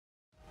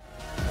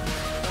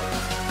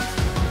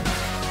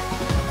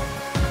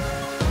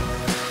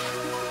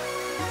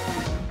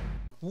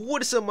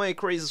What is up, my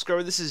crazy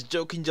subscriber? This is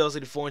Joking Joe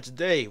 84, and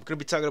today we're gonna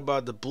be talking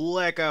about the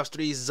Black Ops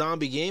 3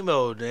 zombie game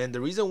mode. And the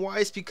reason why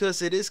is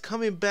because it is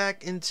coming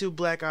back into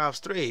Black Ops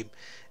 3.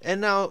 And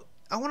now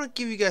I want to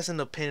give you guys an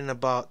opinion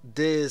about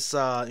this,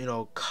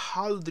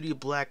 Call of Duty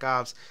Black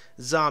Ops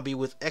zombie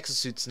with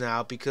exosuits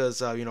now, because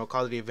Call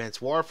of Duty Advanced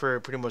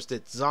Warfare pretty much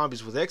did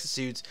zombies with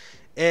exosuits.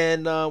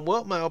 And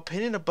well, my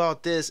opinion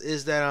about this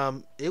is that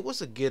it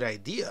was a good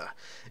idea.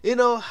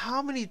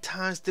 How many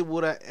times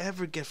would I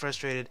ever get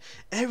frustrated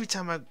every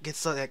time I get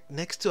stuck like,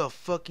 next to a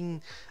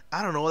fucking,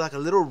 I don't know, like a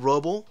little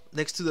rubble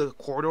next to the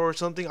corridor or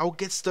something? I'll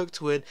get stuck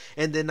to it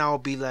and then I'll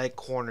be like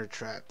corner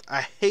trapped.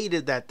 I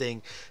hated that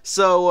thing.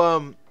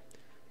 So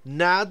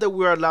now that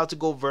we're allowed to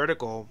go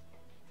vertical,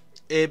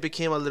 it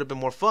became a little bit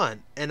more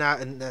fun. And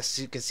as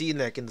you can see,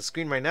 like in the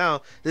screen right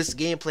now, this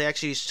gameplay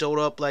actually showed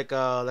up like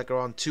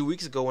around 2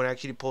 weeks ago when I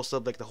actually posted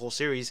up like the whole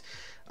series.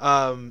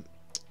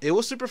 It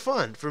was super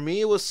fun. For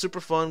me, it was super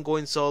fun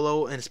going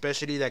solo, and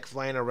especially like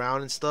flying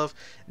around and stuff.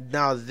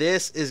 Now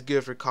this is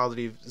good for Call of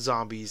Duty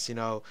Zombies.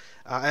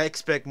 I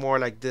expect more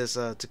like this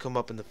to come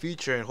up in the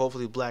future, and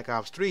hopefully Black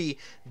Ops 3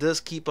 does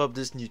keep up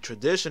this new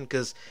tradition,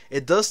 because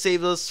it does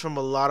save us from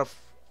a lot of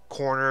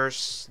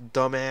corners,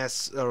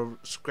 dumbass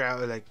scrap,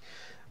 like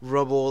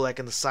rubble like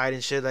on the side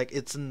and shit. Like,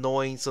 it's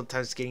annoying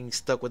sometimes getting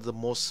stuck with the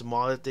most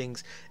smaller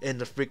things in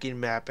the freaking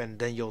map, and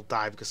then you'll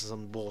die because of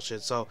some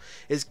bullshit. So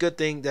it's a good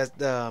thing that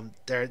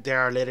they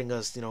are letting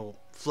us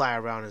fly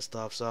around and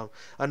stuff. So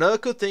another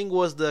good thing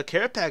was the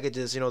care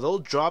packages.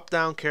 Those drop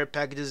down care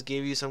packages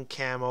gave you some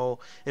camo,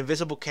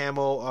 invisible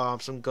camo,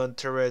 some gun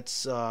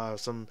turrets,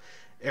 some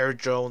air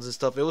drones and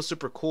stuff. It was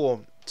super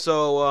cool.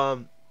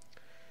 So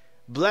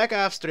Black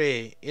Ops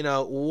 3,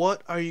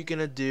 what are you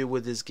gonna do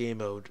with this game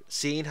mode?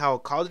 Seeing how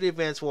Call of Duty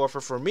Advanced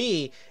Warfare, for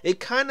me, it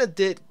kind of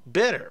did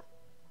better,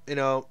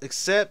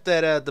 except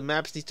that the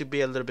maps need to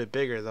be a little bit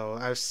bigger. Though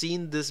I've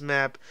seen this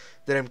map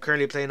that I'm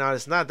currently playing on,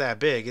 it's not that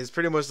big. It's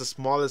pretty much the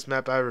smallest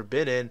map I've ever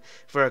been in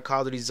for a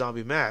Call of Duty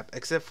zombie map,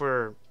 except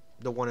for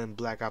the one in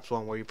Black Ops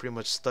 1 where you're pretty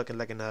much stuck in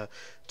like in a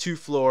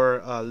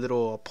 2-floor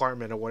little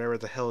apartment or whatever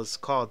the hell it's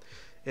called.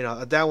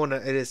 That one,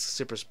 it is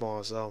super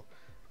small. So,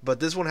 but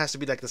this one has to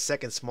be like the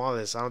second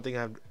smallest. I don't think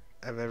I've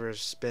ever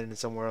been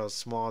somewhere else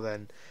smaller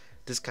than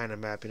this kind of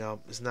map.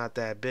 It's not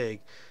that big.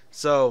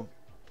 So,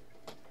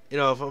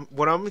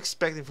 what I'm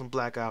expecting from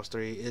Black Ops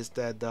 3 is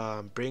that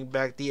bring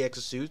back the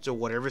exosuits, or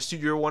whatever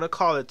suit you want to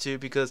call it to,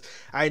 because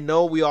I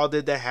know we all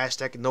did that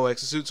hashtag no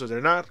exosuit, so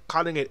they're not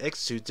calling it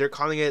exosuits, they're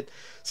calling it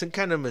some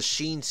kind of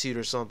machine suit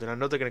or something. I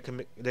know they're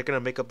gonna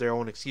make up their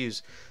own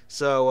excuse.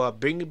 So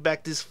bring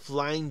back this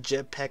flying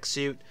jetpack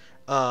suit.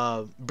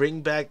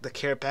 Bring back the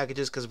care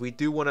packages, because we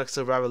do want to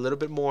survive a little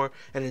bit more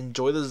and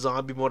enjoy the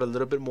zombie mode a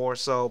little bit more.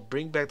 So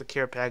bring back the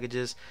care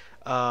packages,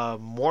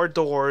 more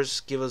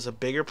doors, give us a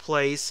bigger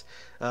place,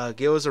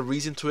 give us a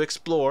reason to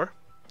explore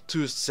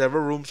to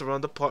several rooms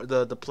around the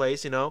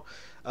place.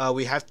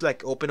 We have to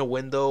like open a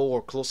window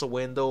or close a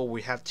window,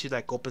 we have to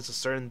like open some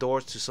certain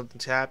doors to something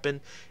to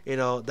happen.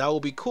 That will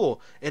be cool.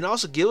 And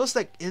also give us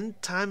like in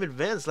time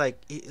events,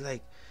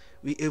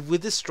 if we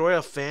destroy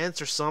a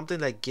fence or something,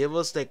 like give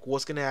us like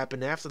what's gonna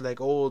happen after, like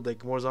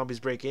like more zombies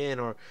break in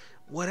or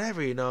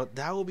whatever.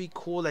 That would be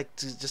cool, like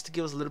just to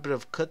give us a little bit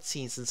of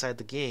cutscenes inside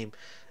the game,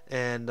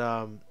 and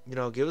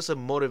give us a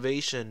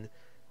motivation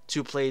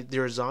to play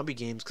their zombie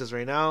games. Because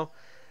right now,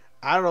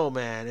 I don't know,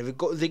 man, if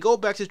they go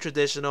back to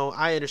traditional,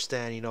 I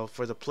understand.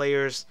 For the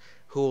players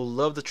who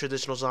love the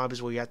traditional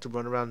zombies where you have to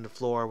run around the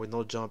floor with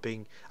no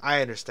jumping,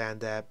 I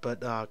understand that.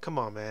 But come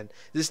on, man,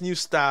 this new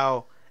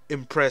style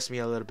impressed me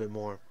a little bit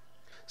more.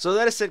 So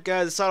that is it,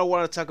 guys. That's all I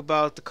want to talk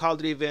about: the Call of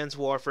Duty Advanced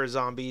Warfare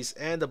zombies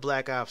and the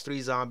Black Ops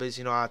 3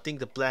 zombies. I think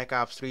the Black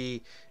Ops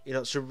 3,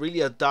 should really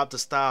adopt the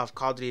style of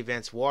Call of Duty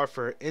Advanced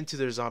Warfare into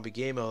their zombie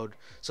game mode.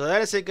 So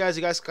that is it, guys.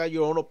 You guys got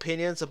your own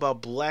opinions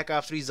about Black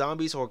Ops 3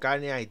 zombies, or got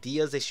any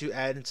ideas they should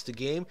add into the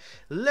game?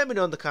 Let me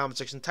know in the comment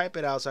section. Type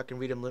it out so I can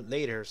read them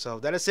later. So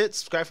that is it.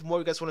 Subscribe for more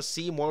if you guys want to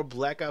see more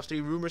Black Ops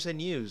 3 rumors and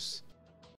news.